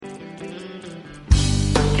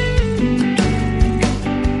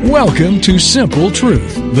Welcome to Simple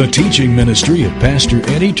Truth, the teaching ministry of Pastor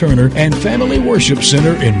Eddie Turner and Family Worship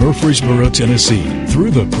Center in Murfreesboro, Tennessee.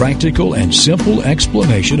 Through the practical and simple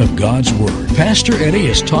explanation of God's Word, Pastor Eddie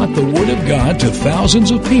has taught the Word of God to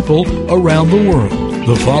thousands of people around the world.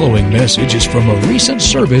 The following message is from a recent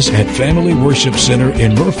service at Family Worship Center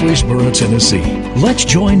in Murfreesboro, Tennessee. Let's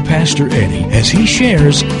join Pastor Eddie as he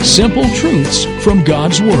shares simple truths from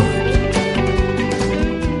God's Word.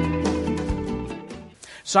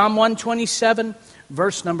 Psalm 127,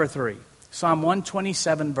 verse number 3. Psalm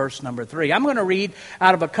 127, verse number 3. I'm going to read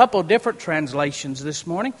out of a couple different translations this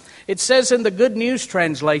morning. It says in the Good News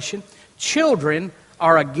translation, children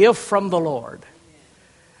are a gift from the Lord.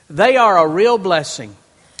 They are a real blessing.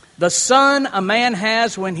 The son a man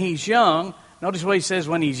has when he's young, notice what he says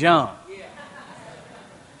when he's young.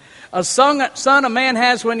 A son a man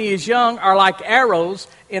has when he is young are like arrows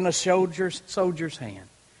in a soldier's hand.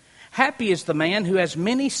 Happy is the man who has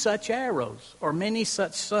many such arrows or many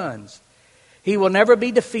such sons. He will never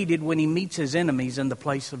be defeated when he meets his enemies in the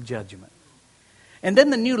place of judgment. And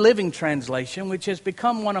then the New Living Translation, which has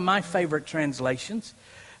become one of my favorite translations,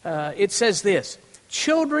 it says this: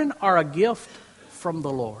 children are a gift from the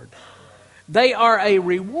Lord. They are a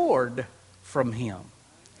reward from Him.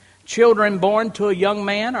 Children born to a young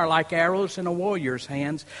man are like arrows in a warrior's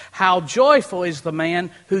hands. How joyful is the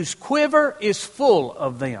man whose quiver is full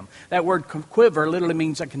of them. That word quiver literally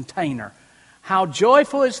means a container. How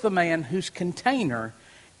joyful is the man whose container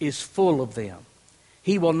is full of them.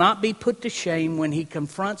 He will not be put to shame when he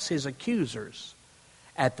confronts his accusers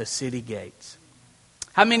at the city gates.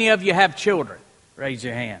 How many of you have children? Raise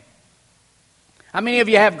your hand. How many of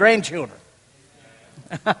you have grandchildren?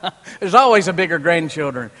 There's always a bigger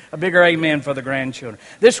amen for the grandchildren.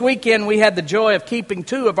 This weekend we had the joy of keeping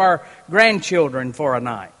two of our grandchildren for a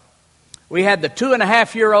night. We had the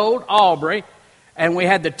 2.5-year-old Aubrey, and we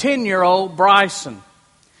had the 10-year-old Bryson.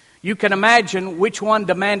 You can imagine which one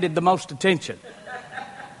demanded the most attention.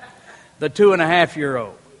 The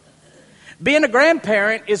 2.5-year-old. Being a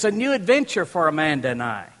grandparent is a new adventure for Amanda and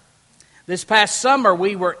I. This past summer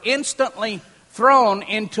we were instantly thrown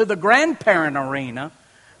into the grandparent arena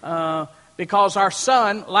because our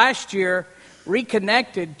son last year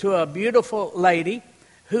reconnected to a beautiful lady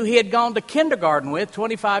who he had gone to kindergarten with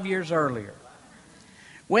 25 years earlier.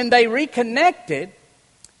 When they reconnected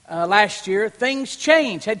last year, things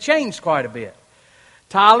had changed quite a bit.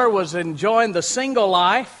 Tyler was enjoying the single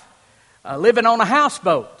life, living on a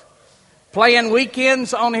houseboat, playing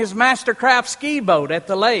weekends on his Mastercraft ski boat at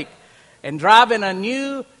the lake, and driving a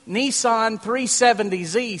new Nissan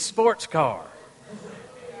 370Z sports car.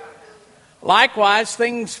 Likewise,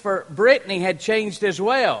 things for Brittany had changed as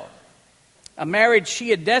well. A marriage she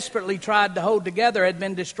had desperately tried to hold together had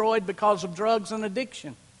been destroyed because of drugs and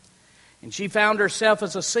addiction. And she found herself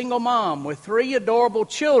as a single mom with 3 adorable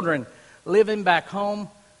children living back home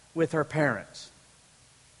with her parents.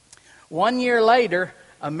 1 year later,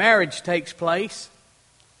 a marriage takes place,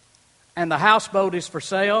 and the houseboat is for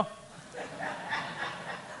sale.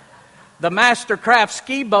 The Mastercraft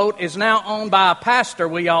ski boat is now owned by a pastor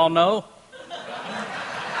we all know.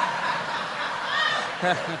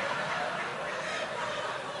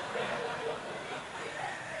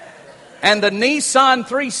 And the Nissan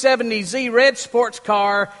 370Z red sports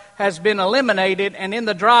car has been eliminated, and in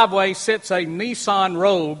the driveway sits a Nissan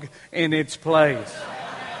Rogue in its place.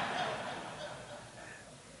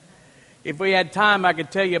 If we had time, I could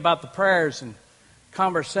tell you about the prayers and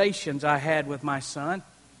conversations I had with my son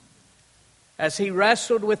as he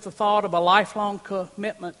wrestled with the thought of a lifelong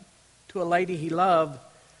commitment to a lady he loved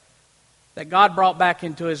that God brought back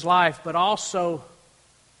into his life, but also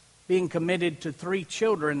being committed to 3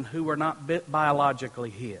 children who were not biologically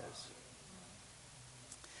his.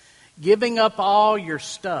 Giving up all your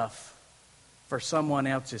stuff for someone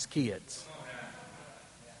else's kids.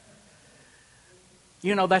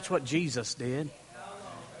 You know, that's what Jesus did.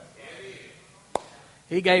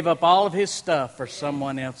 He gave up all of his stuff for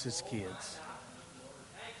someone else's kids.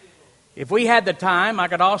 If we had the time, I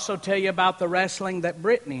could also tell you about the wrestling that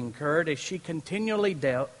Brittany incurred as she continually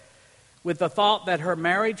dealt with the thought that her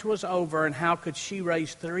marriage was over and how could she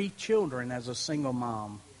raise 3 children as a single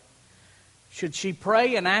mom. Should she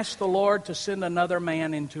pray and ask the Lord to send another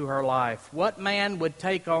man into her life? What man would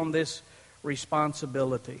take on this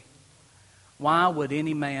responsibility? Why would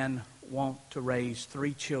any man want to raise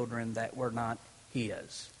 3 children that were not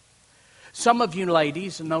his? Some of you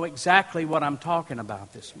ladies know exactly what I'm talking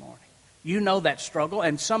about this morning. You know that struggle,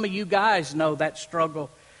 and some of you guys know that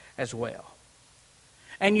struggle as well.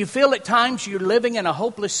 And you feel at times you're living in a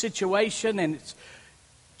hopeless situation, and it's,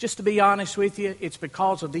 just to be honest with you, it's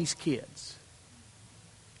because of these kids.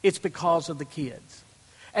 it's because of the kids.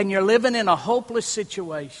 And you're living in a hopeless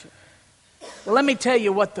situation. Well, let me tell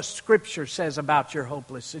you what the Scripture says about your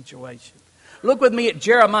hopeless situation. Look with me at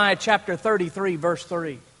Jeremiah chapter 33, verse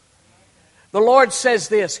 3. The Lord says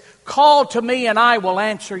this, "Call to me and I will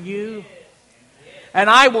answer you, and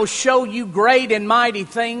I will show you great and mighty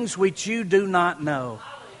things which you do not know."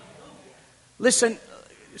 Listen,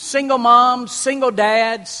 single moms, single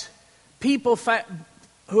dads, people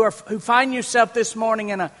who find yourself this morning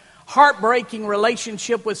in a heartbreaking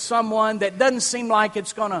relationship with someone that doesn't seem like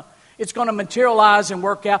it's going to materialize and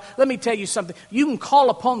work out. Let me tell you something. You can call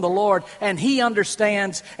upon the Lord and He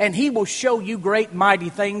understands, and He will show you great mighty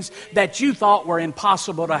things that you thought were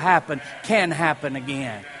impossible to happen can happen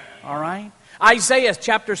again. All right? Isaiah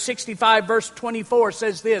chapter 65 verse 24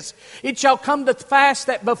 says this, "It shall come to pass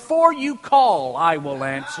that before you call, I will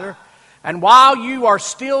answer. And while you are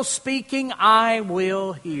still speaking, I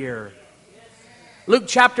will hear." Luke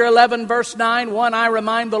chapter 11 verse 9, one I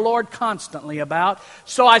remind the Lord constantly about.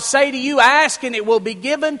 "So I say to you, ask and it will be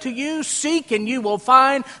given to you. Seek and you will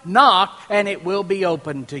find. Knock and it will be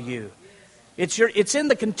opened to you." It's in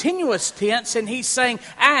the continuous tense, and He's saying,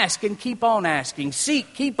 ask and keep on asking.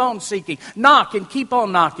 Seek, keep on seeking. Knock and keep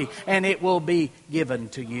on knocking, and it will be given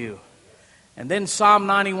to you. And then Psalm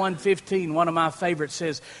 91:15, one of my favorites,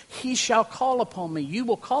 says, "He shall call upon me." You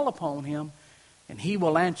will call upon Him, and He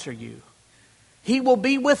will answer you. He will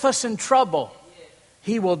be with us in trouble.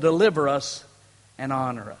 He will deliver us and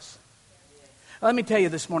honor us. Let me tell you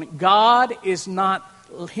this morning, God is not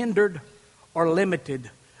hindered or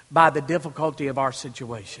limited by the difficulty of our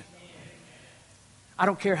situation. I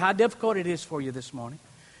don't care how difficult it is for you this morning.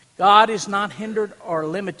 God is not hindered or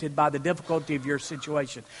limited by the difficulty of your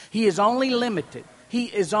situation. He is only limited.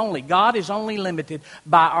 God is only limited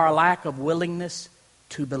by our lack of willingness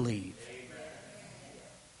to believe.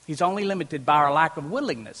 He's only limited by our lack of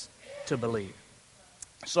willingness to believe.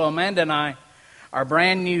 So Amanda and I are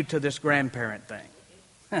brand new to this grandparent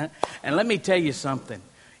thing. And let me tell you something.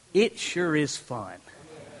 It sure is fun.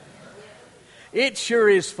 It sure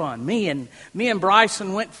is fun. Me and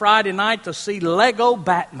Bryson went Friday night to see Lego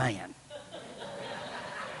Batman.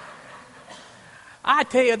 I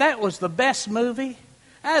tell you, that was the best movie.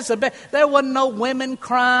 There wasn't no women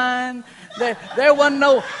crying. There wasn't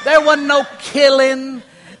no killing.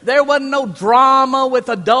 There wasn't no drama with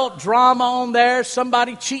adult drama on there.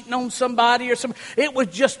 Somebody cheating on somebody or something. It was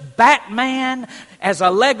just Batman as a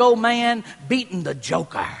Lego man beating the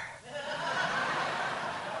Joker.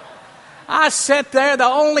 I sat there. The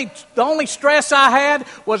only stress I had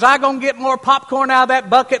was I going to get more popcorn out of that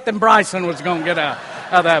bucket than Bryson was going to get out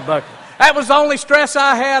of that bucket. That was the only stress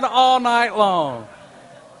I had all night long.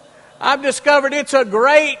 I've discovered it's a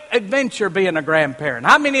great adventure being a grandparent.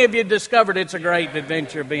 How many of you discovered it's a great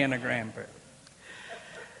adventure being a grandparent?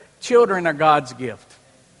 Children are God's gift.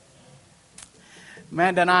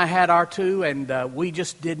 Amanda and I had our two, and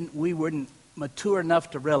we weren't mature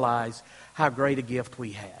enough to realize how great a gift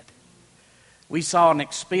we had. We saw an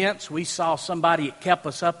expense. We saw somebody that kept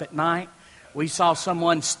us up at night. We saw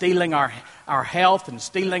someone stealing our health and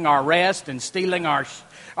stealing our rest and stealing our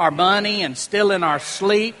money and stealing our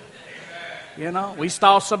sleep. You know, we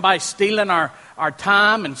saw somebody stealing our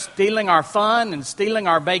time and stealing our fun and stealing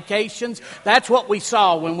our vacations. That's what we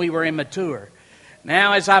saw when we were immature.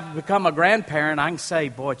 Now, as I've become a grandparent, I can say,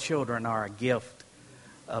 boy, children are a gift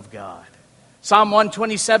of God. Psalm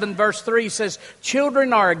 127 verse 3 says,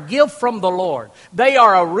 "Children are a gift from the Lord. They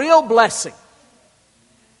are a real blessing."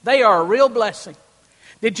 They are a real blessing.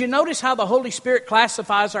 Did you notice how the Holy Spirit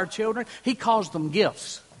classifies our children? He calls them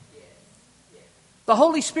gifts. The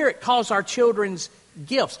Holy Spirit calls our children's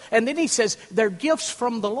gifts. And then He says they're gifts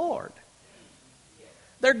from the Lord.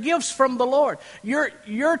 They're gifts from the Lord.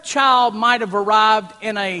 Your child might have arrived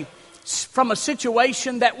from a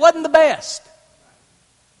situation that wasn't the best.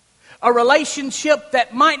 A relationship that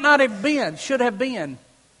should have been.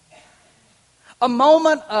 A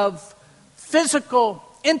moment of physical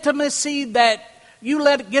intimacy that you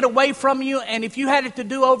let it get away from you, and if you had it to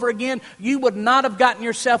do over again, you would not have gotten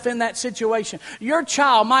yourself in that situation. Your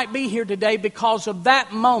child might be here today because of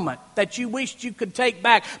that moment that you wished you could take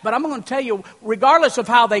back. But I'm going to tell you, regardless of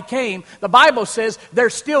how they came, the Bible says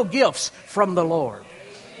they're still gifts from the Lord.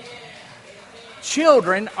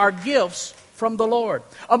 Children are gifts from the Lord.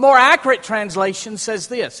 A more accurate translation says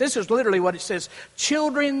this. This is literally what it says.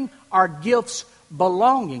 Children are gifts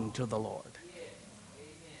belonging to the Lord.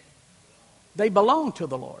 They belong to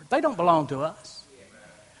the Lord. They don't belong to us.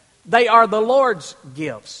 They are the Lord's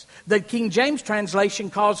gifts. The King James translation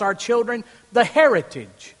calls our children the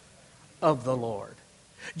heritage of the Lord.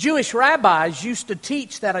 Jewish rabbis used to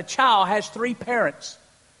teach that a child has three parents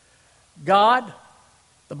God,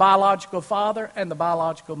 the biological father, and the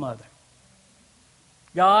biological mother.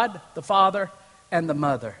 God, the father, and the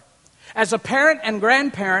mother. As a parent and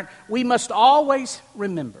grandparent, we must always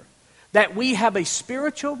remember that we have a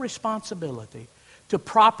spiritual responsibility to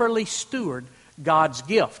properly steward God's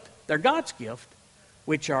gift. They're God's gift,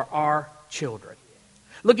 which are our children.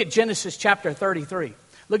 Look at Genesis chapter 33.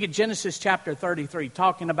 Look at Genesis chapter 33,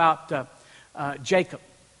 talking about Jacob,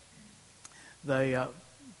 the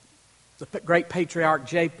great patriarch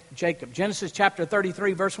Jacob. Genesis chapter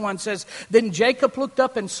 33, verse 1 says, "Then Jacob looked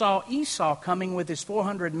up and saw Esau coming with his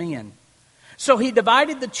 400 men. So he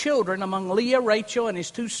divided the children among Leah, Rachel, and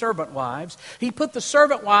his 2 servant wives. He put the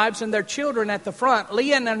servant wives and their children at the front,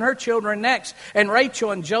 Leah and her children next, and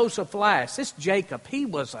Rachel and Joseph last." This Jacob, he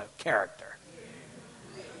was a character.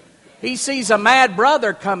 He sees a mad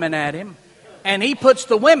brother coming at him, and he puts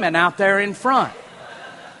the women out there in front.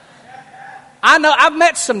 I know, I've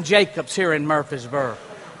met some Jacobs here in Murfreesboro.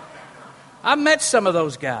 I've met some of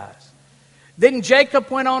those guys. Then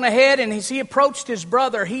Jacob went on ahead, and as he approached his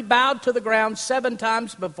brother, he bowed to the ground 7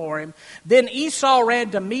 times before him. Then Esau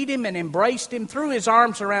ran to meet him and embraced him, threw his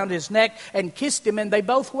arms around his neck, and kissed him, and they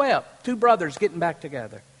both wept. 2 brothers getting back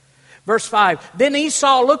together. Verse 5, "Then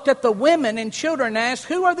Esau looked at the women and children and asked,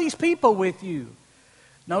 'Who are these people with you?'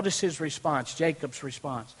 Notice his response, Jacob's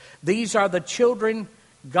response. "These are the children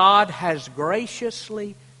God has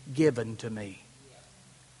graciously given to me."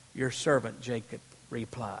 "Your servant," Jacob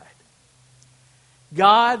replied.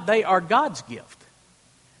 They are God's gift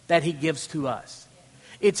that He gives to us.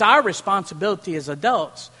 It's our responsibility as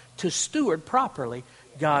adults to steward properly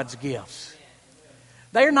God's gifts.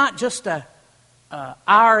 They're not just a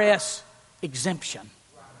IRS exemption.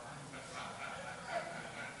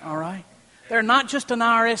 All right? They're not just an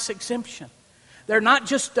IRS exemption. They're not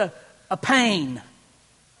just a pain.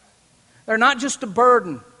 They're not just a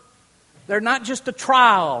burden. They're not just a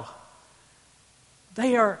trial.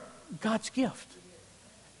 They are God's gift.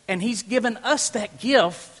 And He's given us that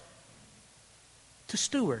gift to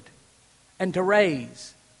steward and to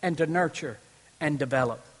raise and to nurture and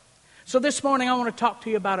develop. So this morning I want to talk to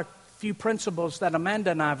you about a few principles that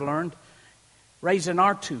Amanda and I have learned raising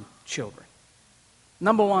our 2 children.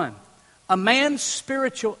 Number 1, a man's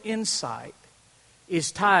spiritual insight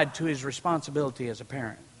is tied to his responsibility as a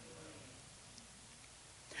parent.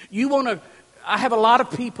 I have a lot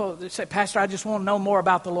of people that say, "Pastor, I just want to know more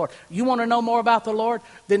about the Lord." You want to know more about the Lord?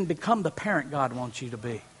 Then become the parent God wants you to be.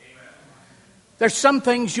 Amen. There's some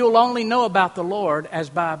things you'll only know about the Lord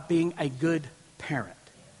as by being a good parent.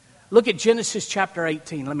 Look at Genesis chapter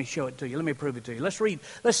 18. Let me show it to you. Let me prove it to you. Let's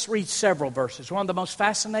read several verses. One of the most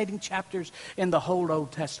fascinating chapters in the whole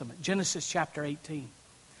Old Testament. Genesis chapter 18.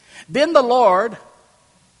 "Then the Lord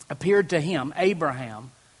appeared to him,"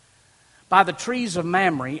 Abraham, "by the trees of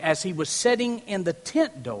Mamre as he was sitting in the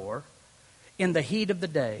tent door in the heat of the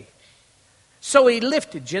day. So he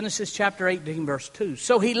lifted," Genesis chapter 18 verse 2.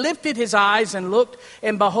 "So he lifted his eyes and looked,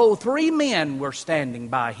 and behold, 3 men were standing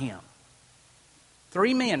by him."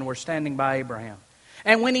 3 men were standing by Abraham.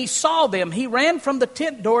 "And when he saw them, he ran from the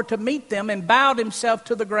tent door to meet them and bowed himself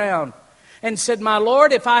to the ground and said, 'My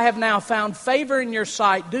Lord, if I have now found favor in your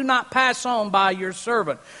sight, do not pass on by your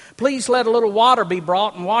servant. Please let a little water be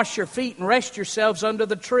brought and wash your feet and rest yourselves under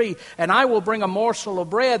the tree. And I will bring a morsel of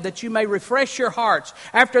bread that you may refresh your hearts.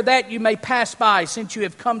 After that you may pass by, since you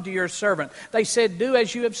have come to your servant.' They said, 'Do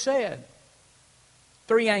as you have said.'"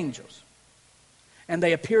 3 angels. And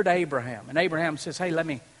they appear to Abraham. And Abraham says, "Hey, let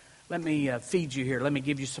me feed you here. Let me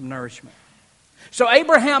give you some nourishment." So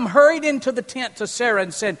Abraham hurried into the tent to Sarah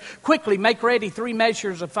and said, "Quickly, make ready 3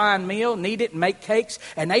 measures of fine meal, knead it and make cakes."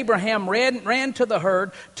 And Abraham ran to the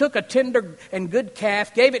herd, took a tender and good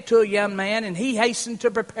calf, gave it to a young man, and he hastened to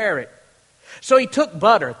prepare it. So he took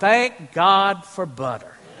butter. Thank God for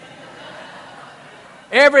butter.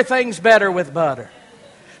 Everything's better with butter.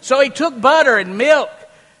 So he took butter and milk.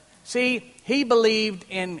 See, he believed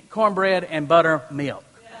in cornbread and buttermilk.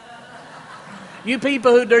 You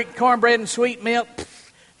people who drink cornbread and sweet milk,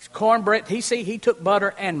 cornbread, he took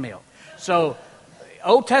butter and milk. So,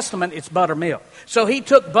 Old Testament, it's buttermilk. So he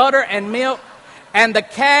took butter and milk and the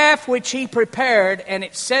calf which he prepared, and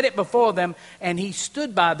it set it before them, and he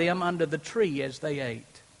stood by them under the tree as they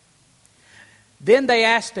ate. Then they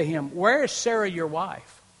asked to him, "Where is Sarah your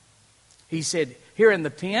wife?" He said, "Here in the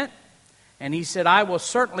tent." And he said, "I will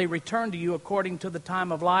certainly return to you according to the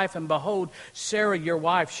time of life, and behold, Sarah your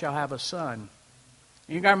wife shall have a son."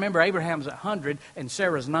 You got to remember, Abraham's 100 and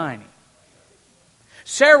Sarah's 90.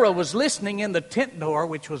 Sarah was listening in the tent door,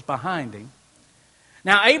 which was behind him.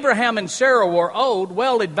 Now Abraham and Sarah were old,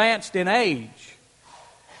 well advanced in age.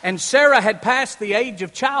 and Sarah had passed the age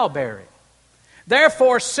of childbearing.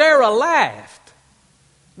 Therefore Sarah laughed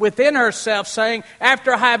within herself, saying,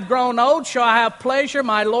 after I have grown old, shall I have pleasure,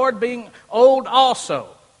 my Lord being old also?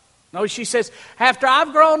 No, she says, after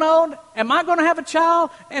I've grown old, am I going to have a child?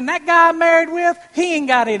 And that guy I'm married with, he ain't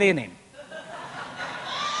got it in him.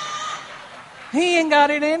 He ain't got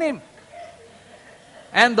it in him.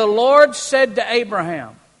 And the Lord said to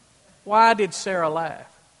Abraham, why did Sarah laugh?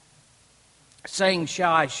 Saying,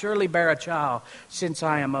 shall I surely bear a child since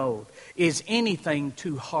I am old? Is anything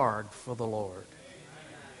too hard for the Lord?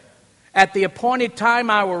 At the appointed time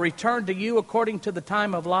I will return to you according to the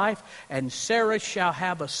time of life, and Sarah shall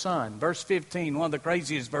have a son. Verse 15, one of the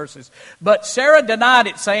craziest verses. But Sarah denied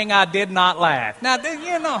it, saying, I did not laugh. Now,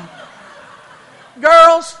 you know,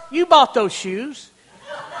 girls, you bought those shoes.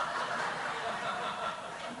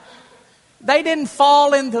 They didn't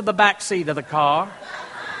fall into the back seat of the car.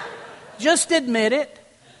 Just admit it.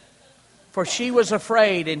 For she was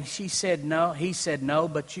afraid, and she said no. He said no,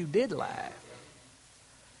 but you did laugh.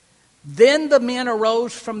 Then the men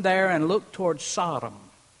arose from there and looked toward Sodom.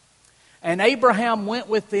 And Abraham went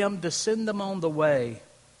with them to send them on the way.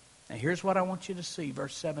 Now here's what I want you to see,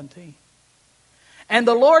 verse 17. And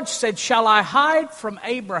the Lord said, shall I hide from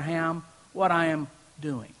Abraham what I am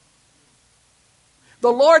doing?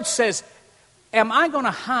 The Lord says, am I going to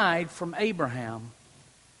hide from Abraham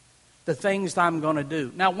the things that I'm going to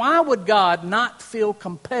do? Now, why would God not feel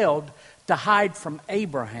compelled to hide from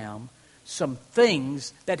Abraham some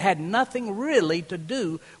things that had nothing really to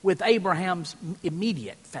do with Abraham's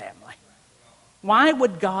immediate family? Why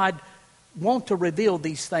would God want to reveal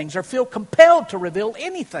these things or feel compelled to reveal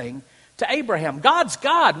anything to Abraham? God's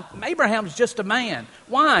God. Abraham's just a man.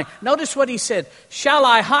 Why? Notice what he said. Shall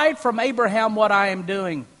I hide from Abraham what I am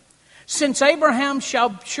doing? Since Abraham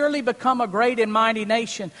shall surely become a great and mighty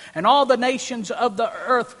nation, and all the nations of the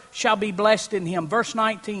earth shall be blessed in him. Verse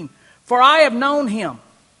 19. For I have known him,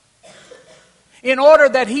 in order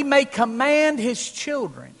that he may command his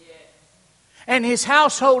children and his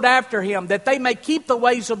household after him, that they may keep the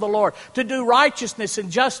ways of the Lord, to do righteousness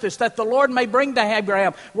and justice, that the Lord may bring to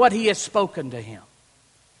Abraham what he has spoken to him.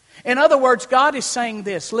 In other words, God is saying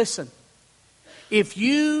this, listen, if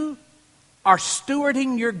you are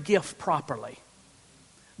stewarding your gift properly,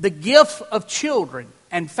 the gift of children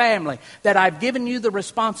and family that I've given you the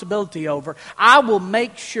responsibility over, I will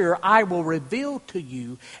make sure I will reveal to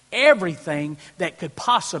you everything that could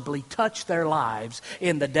possibly touch their lives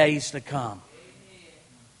in the days to come.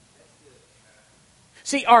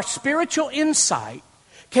 See, our spiritual insight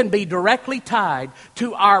can be directly tied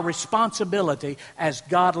to our responsibility as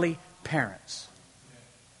godly parents.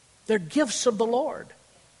 They're gifts of the Lord,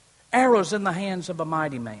 arrows in the hands of a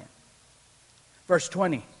mighty man. Verse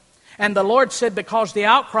 20. And the Lord said, because the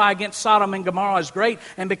outcry against Sodom and Gomorrah is great,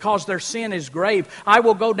 and because their sin is grave, I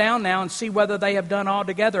will go down now and see whether they have done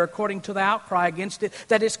altogether according to the outcry against it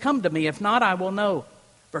that has come to me. If not, I will know.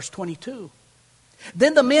 Verse 22.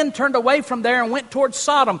 Then the men turned away from there and went toward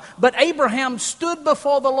Sodom. But Abraham stood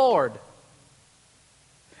before the Lord.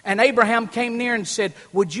 And Abraham came near and said,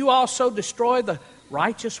 would you also destroy the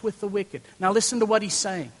righteous with the wicked? Now listen to what he's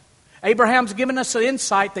saying. Abraham's given us an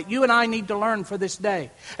insight that you and I need to learn for this day.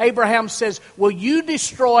 Abraham says, will you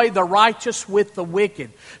destroy the righteous with the wicked?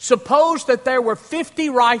 Suppose that there were 50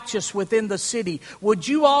 righteous within the city. Would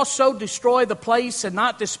you also destroy the place and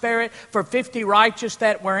not despair it for 50 righteous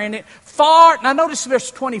that were in it? Now notice verse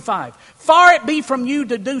 25. Far it be from you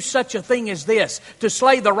to do such a thing as this, to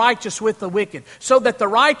slay the righteous with the wicked, so that the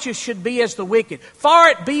righteous should be as the wicked. Far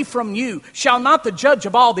it be from you. Shall not the judge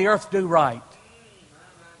of all the earth do right?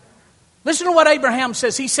 Listen to what Abraham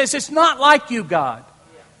says. He says, it's not like you, God,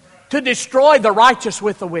 to destroy the righteous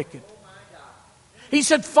with the wicked. He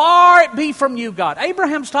said, far it be from you, God.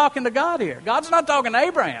 Abraham's talking to God here. God's not talking to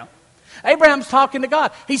Abraham. Abraham's talking to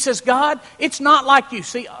God. He says, God, it's not like you.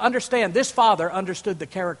 See, understand, this father understood the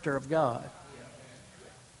character of God.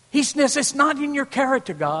 He says, it's not in your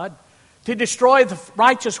character, God, to destroy the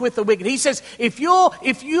righteous with the wicked. He says, if you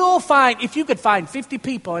could find 50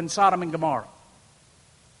 people in Sodom and Gomorrah,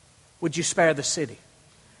 would you spare the city?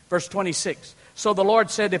 Verse 26. So the Lord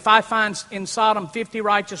said, if I find in Sodom 50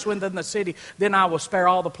 righteous within the city, then I will spare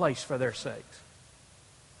all the place for their sakes.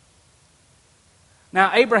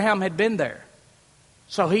 Now Abraham had been there,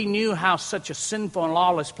 so he knew how such a sinful and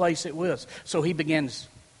lawless place it was. So he begins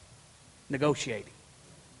negotiating.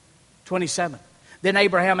 27. Then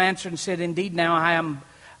Abraham answered and said, indeed now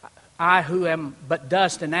I who am but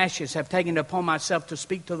dust and ashes have taken it upon myself to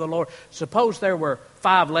speak to the Lord. Suppose there were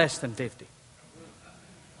 5 less than 50.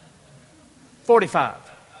 45.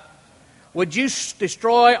 would you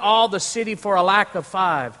destroy all the city for a lack of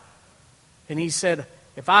 5? And he said,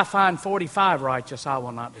 if I find 45 righteous, I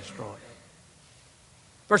will not destroy it.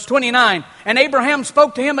 Verse 29, and Abraham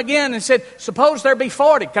spoke to him again and said, suppose there be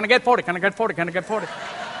 40. Can I get 40? Can I get 40? Can I get 40?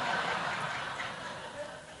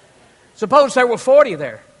 Suppose there were 40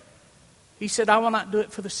 there. He said, I will not do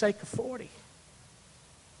it for the sake of 40.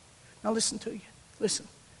 Now listen to you. Listen.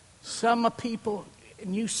 Some people,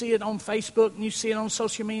 and you see it on Facebook, and you see it on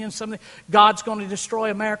social media and something, God's going to destroy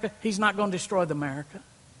America. He's not going to destroy America.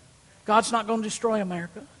 God's not going to destroy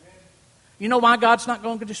America. You know why God's not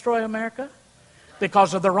going to destroy America?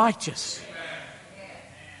 Because of the righteous.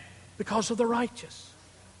 Because of the righteous.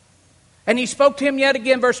 And he spoke to him yet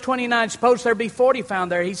again, verse 29, suppose there be 40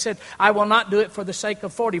 found there. He said, I will not do it for the sake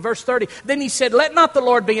of 40. Verse 30, then he said, let not the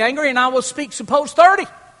Lord be angry, and I will speak, suppose 30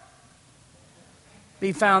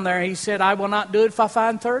 be found there. He said, I will not do it if I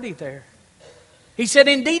find 30 there. He said,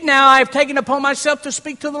 indeed now I have taken upon myself to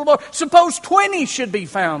speak to the Lord. Suppose 20 should be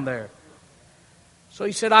found there. So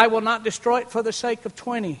he said, I will not destroy it for the sake of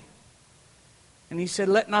 20. And he said,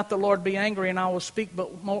 let not the Lord be angry, and I will speak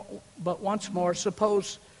but once more,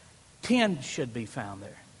 suppose 10 should be found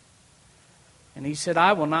there. And he said,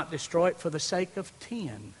 I will not destroy it for the sake of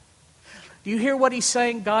 10. Do you hear what he's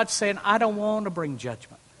saying? God's saying, I don't want to bring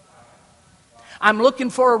judgment. I'm looking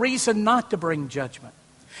for a reason not to bring judgment.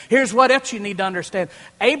 Here's what else you need to understand.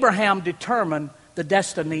 Abraham determined the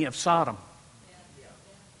destiny of Sodom.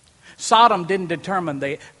 Sodom didn't determine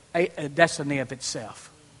the destiny of itself.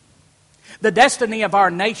 The destiny of our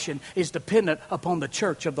nation is dependent upon the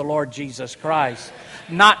church of the Lord Jesus Christ,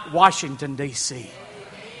 not Washington, D.C.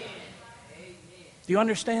 Do you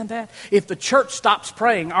understand that? If the church stops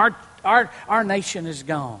praying, our nation is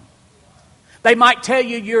gone. They might tell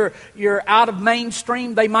you you're out of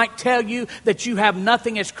mainstream. They might tell you that you have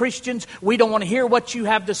nothing as Christians. We don't want to hear what you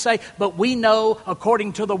have to say. But we know,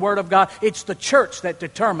 according to the Word of God, it's the church that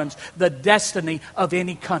determines the destiny of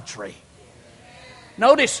any country.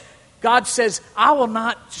 Notice, God says, I will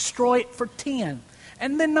not destroy it for 10.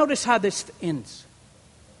 And then notice how this ends.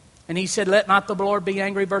 And he said, let not the Lord be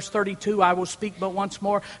angry. Verse 32, I will speak but once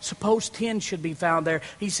more. Suppose 10 should be found there.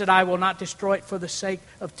 He said, I will not destroy it for the sake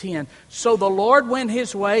of 10. So the Lord went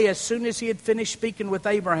his way as soon as he had finished speaking with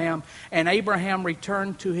Abraham, and Abraham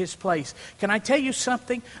returned to his place. Can I tell you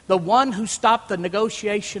something? The one who stopped the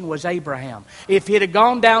negotiation was Abraham. If it had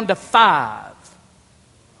gone down to 5,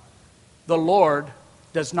 the Lord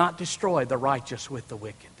does not destroy the righteous with the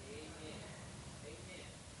wicked.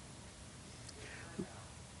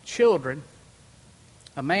 Children,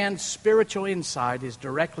 a man's spiritual insight is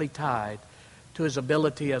directly tied to his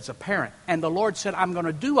ability as a parent. And the Lord said, I'm going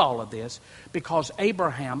to do all of this because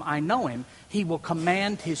Abraham, I know him, he will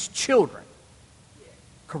command his children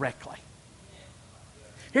correctly.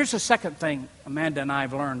 Here's the second thing Amanda and I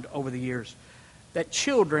have learned over the years, that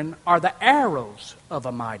children are the arrows of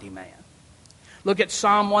a mighty man. Look at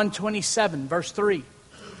Psalm 127, verse 3.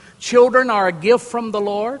 Children are a gift from the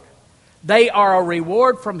Lord. They are a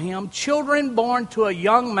reward from Him. Children born to a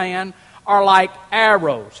young man are like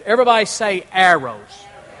arrows. Everybody say arrows.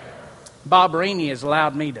 Bob Rainey has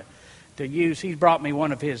allowed me to use. He's brought me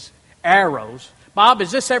one of his arrows. Bob,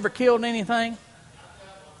 has this ever killed anything?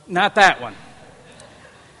 Not that one.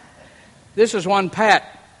 This is one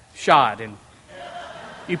Pat shot. And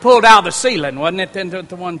you pulled out the ceiling, wasn't it? Then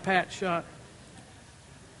the one Pat shot.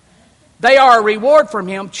 They are a reward from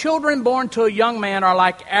Him. Children born to a young man are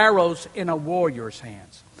like arrows in a warrior's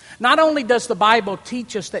hands. Not only does the Bible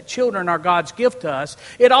teach us that children are God's gift to us,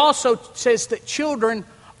 it also says that children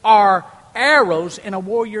are arrows in a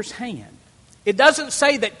warrior's hand. It doesn't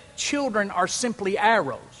say that children are simply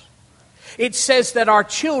arrows. It says that our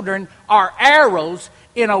children are arrows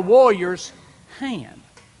in a warrior's hand.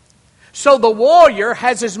 So the warrior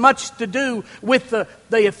has as much to do with the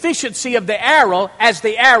efficiency of the arrow as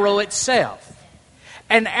the arrow itself.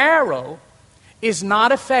 An arrow is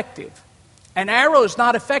not effective. An arrow is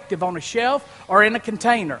not effective on a shelf or in a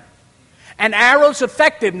container. An arrow's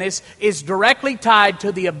effectiveness is directly tied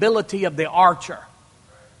to the ability of the archer,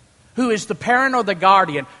 who is the parent or the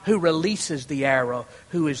guardian who releases the arrow,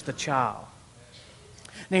 who is the child.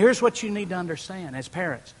 Now here's what you need to understand as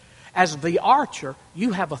parents. As the archer,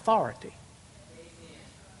 you have authority.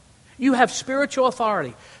 You have spiritual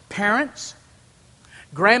authority. Parents,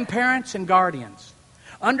 grandparents, and guardians,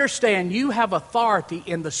 understand you have authority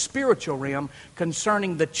in the spiritual realm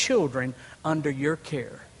concerning the children under your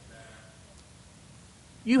care.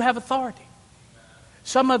 You have authority.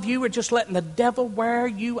 Some of you are just letting the devil wear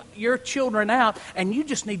your children out, and you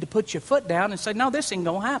just need to put your foot down and say, no, this ain't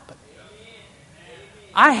going to happen.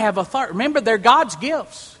 I have authority. Remember, they're God's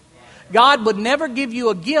gifts. God would never give you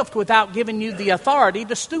a gift without giving you the authority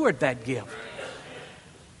to steward that gift.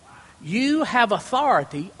 You have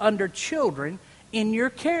authority under children in your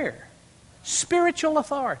care. Spiritual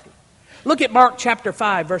authority. Look at Mark chapter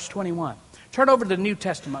 5, verse 21. Turn over to the New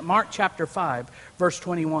Testament. Mark chapter 5, verse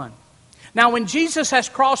 21. Now when Jesus has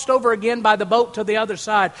crossed over again by the boat to the other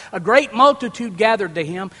side, a great multitude gathered to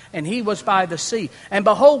him, and he was by the sea. And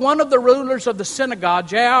behold, one of the rulers of the synagogue,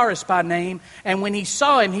 Jairus by name, and when he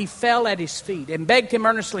saw him, he fell at his feet and begged him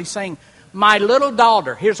earnestly, saying, My little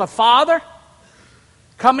daughter, here's a father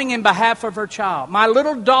coming in behalf of her child. My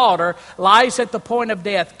little daughter lies at the point of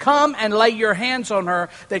death. Come and lay your hands on her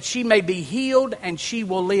that she may be healed and she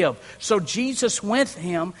will live. So Jesus went with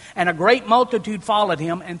him, and a great multitude followed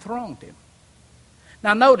him and thronged him.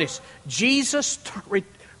 Now notice, Jesus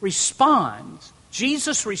responded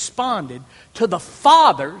to the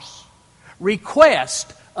Father's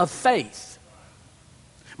request of faith.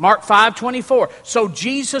 Mark 5:24. So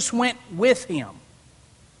Jesus went with him,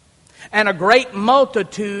 and a great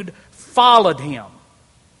multitude followed him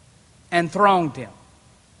and thronged him.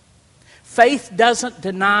 Faith doesn't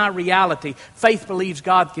deny reality. Faith believes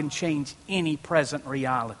God can change any present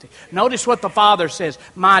reality. Notice what the Father says.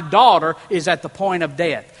 My daughter is at the point of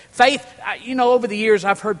death. Faith, over the years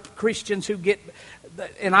I've heard Christians who get,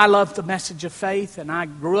 and I love the message of faith, and I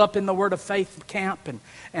grew up in the Word of Faith camp,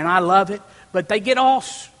 and I love it, but they get all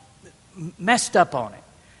messed up on it.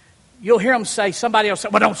 You'll hear them say, somebody else say,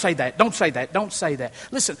 well, don't say that, don't say that, don't say that.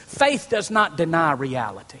 Listen, faith does not deny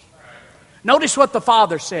reality. Notice what the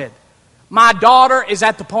Father said. My daughter is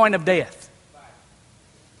at the point of death.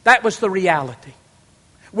 That was the reality.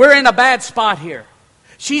 We're in a bad spot here.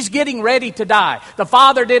 She's getting ready to die. The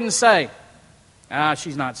Father didn't say,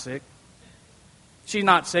 she's not sick. She's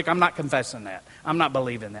not sick. I'm not confessing that. I'm not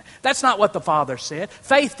believing that. That's not what the Father said.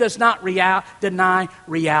 Faith does not deny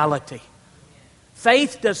reality.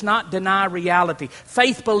 Faith does not deny reality.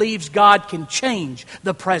 Faith believes God can change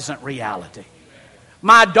the present reality.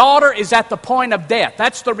 My daughter is at the point of death.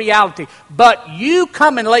 That's the reality. But you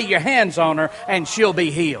come and lay your hands on her and she'll be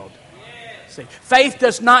healed. See, faith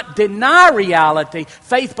does not deny reality.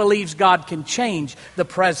 Faith believes God can change the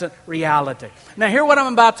present reality. Now hear what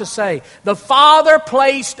I'm about to say. The Father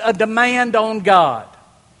placed a demand on God.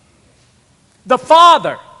 The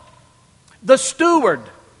Father, the steward,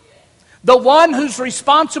 the one who's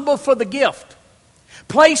responsible for the gift,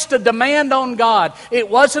 placed a demand on God. It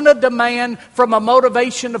wasn't a demand from a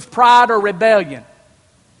motivation of pride or rebellion,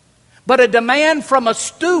 but a demand from a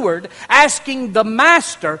steward asking the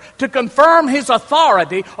master to confirm his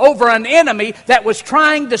authority over an enemy that was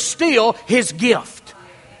trying to steal his gift.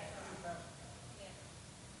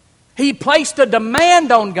 He placed a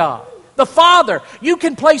demand on God. The Father, you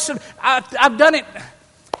can place it. I've done it.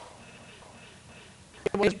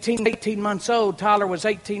 18 months old. Tyler was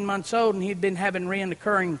 18 months old, and he'd been having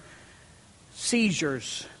reoccurring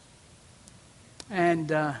seizures.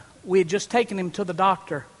 And we had just taken him to the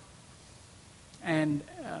doctor. And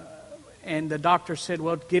the doctor said,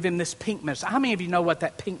 well, give him this pink medicine. How many of you know what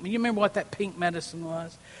that pink, you remember what that pink medicine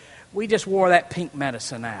was? We just wore that pink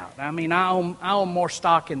medicine out. I mean, I own more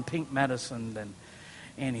stock in pink medicine than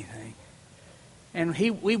anything. And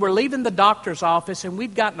we were leaving the doctor's office, and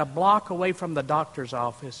we'd gotten a block away from the doctor's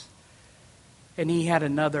office, and he had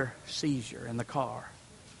another seizure in the car.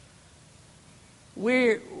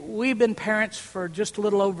 We've been parents for just a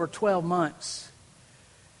little over 12 months.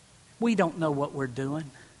 We don't know what we're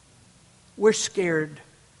doing. We're scared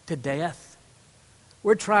to death.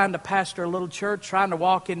 We're trying to pastor a little church, trying to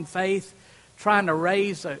walk in faith, trying to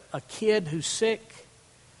raise a kid who's sick.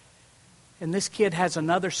 And this kid has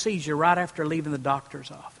another seizure right after leaving the doctor's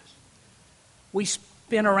office. We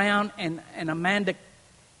spin around, and Amanda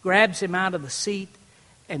grabs him out of the seat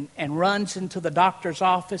and runs into the doctor's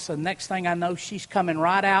office. And next thing I know, she's coming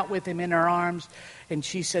right out with him in her arms. And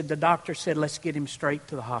she said, the doctor said, let's get him straight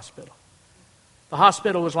to the hospital. The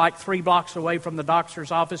hospital was like 3 blocks away from the doctor's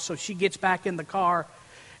office. So she gets back in the car,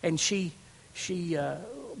 and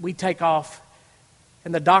we take off.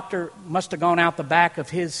 And the doctor must have gone out the back of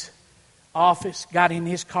his office, got in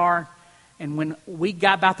his car, and when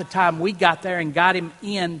about the time we got there and got him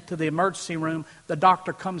into the emergency room, the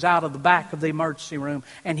doctor comes out of the back of the emergency room,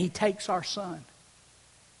 and he takes our son.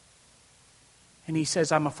 And he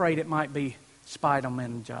says, I'm afraid it might be spinal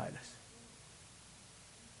meningitis.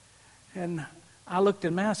 And I looked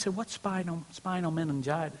at him and I said, what's spinal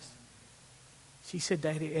meningitis? She said,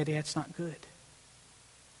 Daddy, Eddie, that's not good.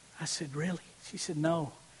 I said, really? She said,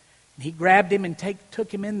 no. And he grabbed him and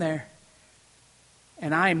took him in there.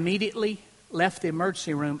 And I immediately left the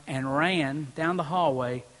emergency room and ran down the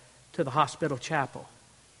hallway to the hospital chapel.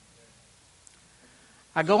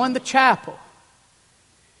 I go in the chapel,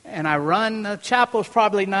 and I run. The chapel's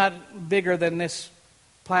probably not bigger than this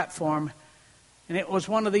platform, and it was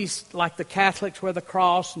one of these, like the Catholics wear the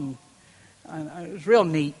cross, and it was real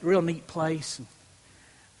neat place. And,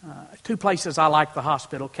 two places I like the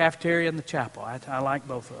hospital, cafeteria and the chapel. I like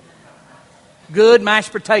both of them. Good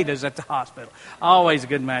mashed potatoes at the hospital. Always a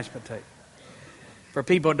good mashed potato. For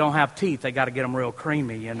people who don't have teeth, they got to get them real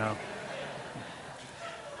creamy, you know.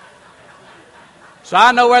 So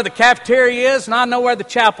I know where the cafeteria is, and I know where the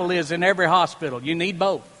chapel is in every hospital. You need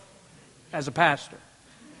both as a pastor.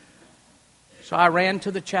 So I ran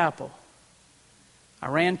to the chapel. I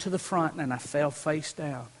ran to the front, and I fell face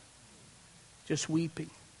down, just weeping.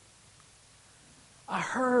 I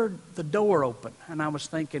heard the door open, and I was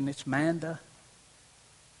thinking, it's Manda,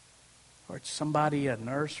 or it's somebody, a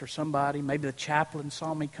nurse or somebody. Maybe the chaplain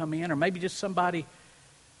saw me come in, or maybe just somebody.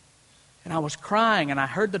 And I was crying, and I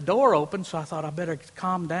heard the door open, so I thought I better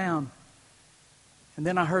calm down. And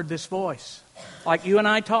then I heard this voice, like you and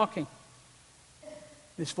I talking.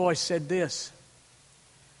 This voice said this: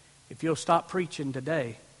 if you'll stop preaching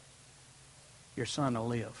today, your son will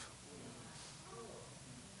live.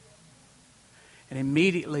 And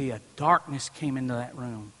immediately a darkness came into that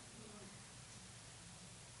room.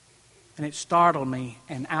 And it startled me,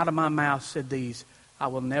 and out of my mouth said these: I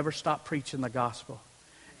will never stop preaching the gospel,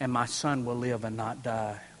 and my son will live and not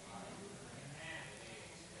die.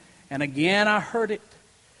 And again I heard it: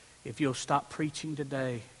 if you'll stop preaching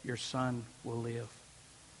today, your son will live.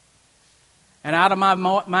 And out of my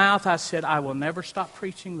mouth I said, I will never stop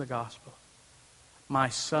preaching the gospel. My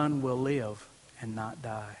son will live and not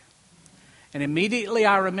die. And immediately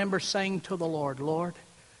I remember saying to the Lord, Lord,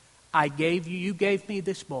 you gave me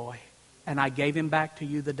this boy, and I gave him back to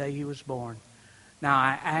you the day he was born. Now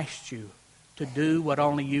I asked you to do what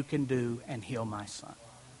only you can do and heal my son.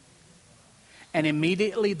 And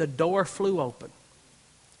immediately the door flew open.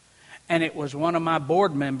 And it was one of my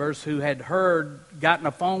board members who had gotten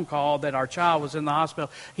a phone call that our child was in the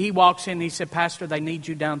hospital. He walks in and he said, Pastor, they need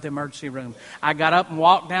you down at the emergency room. I got up and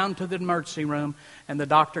walked down to the emergency room, and the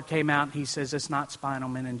doctor came out and he says, it's not spinal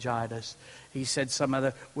meningitis. He said,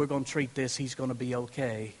 we're going to treat this. He's going to be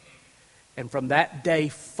okay. And from that day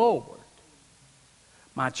forward,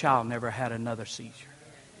 my child never had another seizure.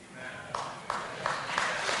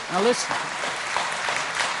 Now listen.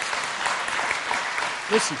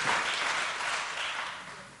 Listen to me.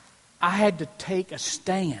 I had to take a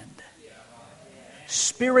stand.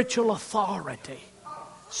 Spiritual authority.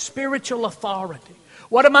 Spiritual authority.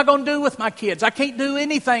 What am I going to do with my kids? I can't do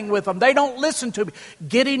anything with them. They don't listen to me.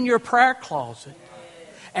 Get in your prayer closet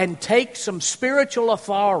and take some spiritual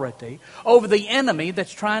authority over the enemy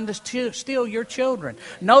that's trying to steal your children.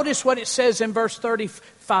 Notice what it says in verse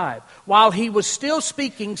 35. While he was still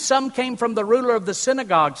speaking, some came from the ruler of the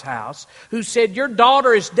synagogue's house, who said, your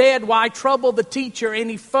daughter is dead. Why trouble the teacher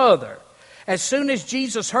any further? As soon as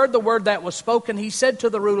Jesus heard the word that was spoken, he said to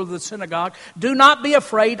the ruler of the synagogue, do not be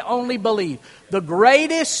afraid, only believe. The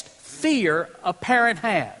greatest fear a parent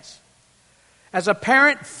has. As a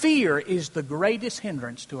parent, fear is the greatest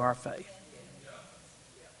hindrance to our faith.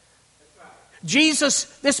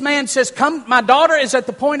 This man says, come, my daughter is at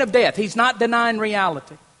the point of death. He's not denying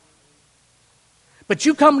reality. But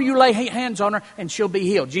you lay hands on her and she'll be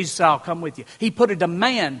healed. Jesus said, I'll come with you. He put a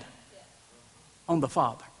demand on the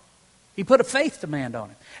Father. He put a faith demand on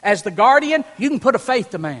him. As the guardian, you can put a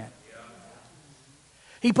faith demand.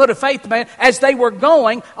 He put a faith demand. As they were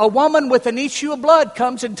going, a woman with an issue of blood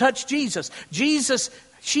comes and touched Jesus.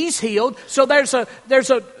 She's healed. So there's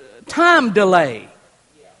a time delay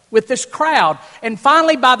with this crowd. And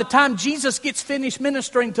finally, by the time Jesus gets finished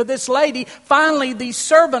ministering to this lady, finally these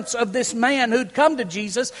servants of this man who'd come to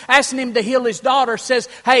Jesus, asking him to heal his daughter, says,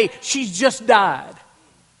 hey, she's just died.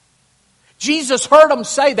 Jesus heard them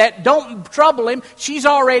say that. Don't trouble him. She's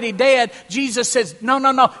already dead. Jesus says,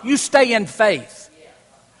 no, you stay in faith.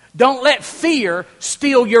 Don't let fear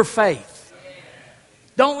steal your faith.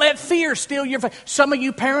 Don't let fear steal your faith. Some of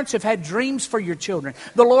you parents have had dreams for your children.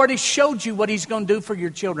 The Lord has showed you what He's going to do for your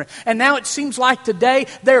children. And now it seems like today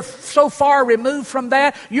they're so far removed from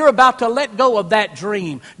that, you're about to let go of that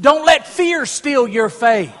dream. Don't let fear steal your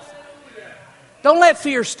faith. Don't let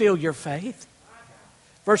fear steal your faith.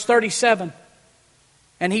 Verse 37.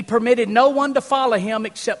 And he permitted no one to follow him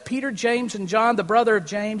except Peter, James, and John, the brother of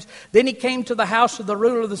James. Then he came to the house of the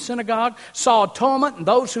ruler of the synagogue, saw a tumult and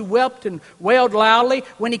those who wept and wailed loudly.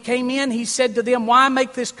 When he came in, he said to them, why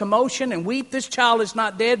make this commotion and weep? This child is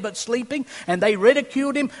not dead but sleeping. And they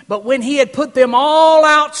ridiculed him. But when he had put them all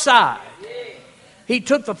outside, He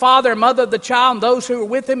took the father and mother of the child and those who were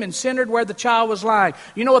with him and centered where the child was lying.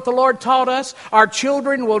 You know what the Lord taught us? Our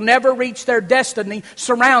children will never reach their destiny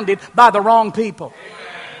surrounded by the wrong people.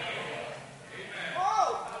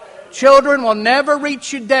 Children will never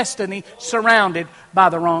reach your destiny surrounded by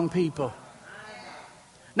the wrong people.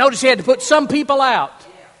 Notice he had to put some people out.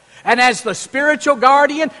 And as the spiritual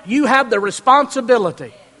guardian, you have the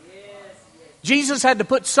responsibility. Jesus had to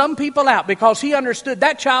put some people out because he understood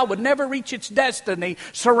that child would never reach its destiny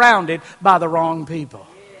surrounded by the wrong people.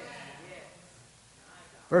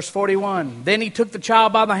 Verse 41, then he took the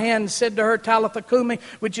child by the hand and said to her, Talitha Kumi,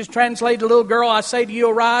 which is translated, little girl, I say to you,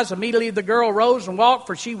 arise. Immediately the girl rose and walked,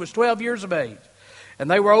 for she was 12 years of age. And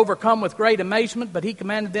they were overcome with great amazement, but he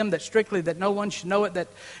commanded them that strictly that no one should know it,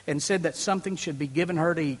 and said that something should be given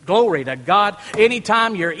her to eat. Glory to God.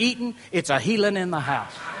 Anytime you're eating, it's a healing in the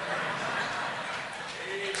house.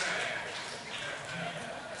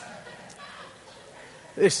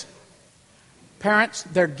 Listen, parents,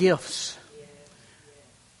 they're gifts.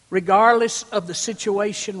 Regardless of the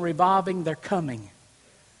situation revolving their coming,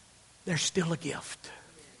 they're still a gift.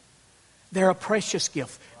 They're a precious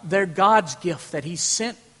gift. They're God's gift that He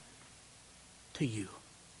sent to you.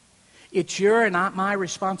 It's your and my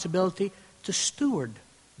responsibility to steward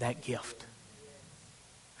that gift.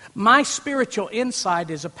 My spiritual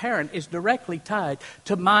insight as a parent is directly tied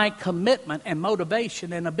to my commitment and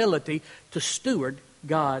motivation and ability to steward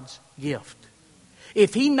God's gift.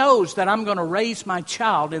 If He knows that I'm going to raise my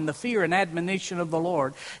child in the fear and admonition of the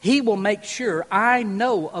Lord, He will make sure I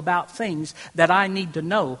know about things that I need to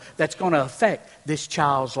know that's going to affect this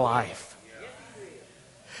child's life.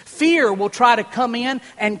 Fear will try to come in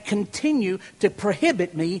and continue to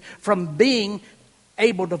prohibit me from being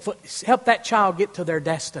able to help that child get to their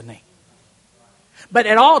destiny. But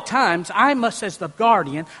at all times, I must, as the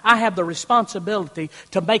guardian, I have the responsibility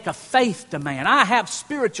to make a faith demand. I have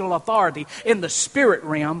spiritual authority in the spirit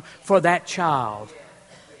realm for that child.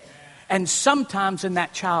 And sometimes in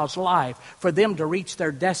that child's life, for them to reach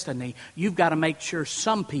their destiny, you've got to make sure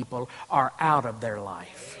some people are out of their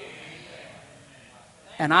life.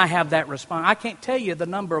 And I have that response. I can't tell you the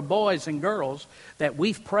number of boys and girls that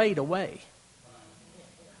we've prayed away.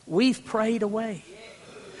 We've prayed away.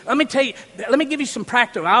 Let me tell you, let me give you some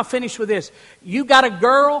practical. I'll finish with this. You got a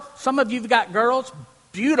girl, some of you've got girls,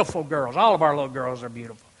 beautiful girls. All of our little girls are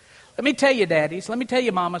beautiful. Let me tell you, daddies, let me tell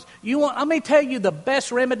you, mamas, let me tell you the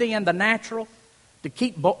best remedy in the natural to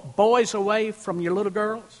keep boys away from your little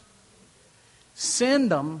girls. Send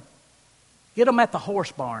them, get them at the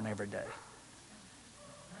horse barn every day.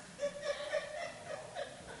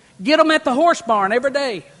 Get them at the horse barn every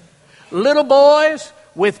day. Little boys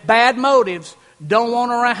with bad motives don't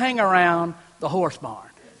want to hang around the horse barn.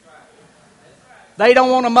 They don't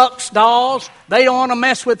want to muck stalls. They don't want to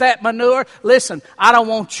mess with that manure. Listen, I don't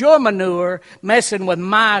want your manure messing with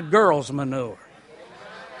my girl's manure.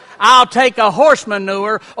 I'll take a horse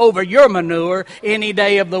manure over your manure any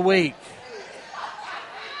day of the week.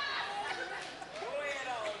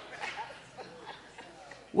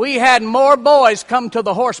 We had more boys come to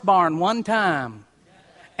the horse barn one time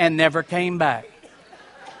and never came back.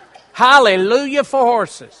 Hallelujah for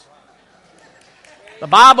horses. The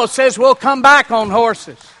Bible says we'll come back on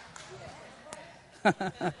horses.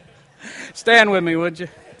 Stand with me, would you?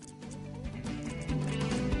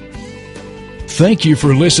 Thank you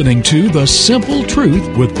for listening to The Simple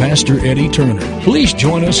Truth with Pastor Eddie Turner. Please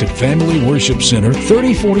join us at Family Worship Center,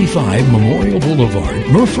 3045 Memorial Boulevard,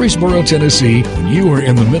 Murfreesboro, Tennessee, when you are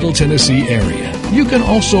in the Middle Tennessee area. You can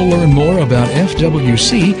also learn more about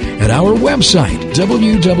FWC at our website,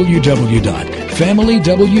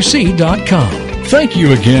 www.familywc.com. Thank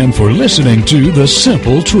you again for listening to The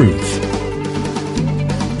Simple Truth.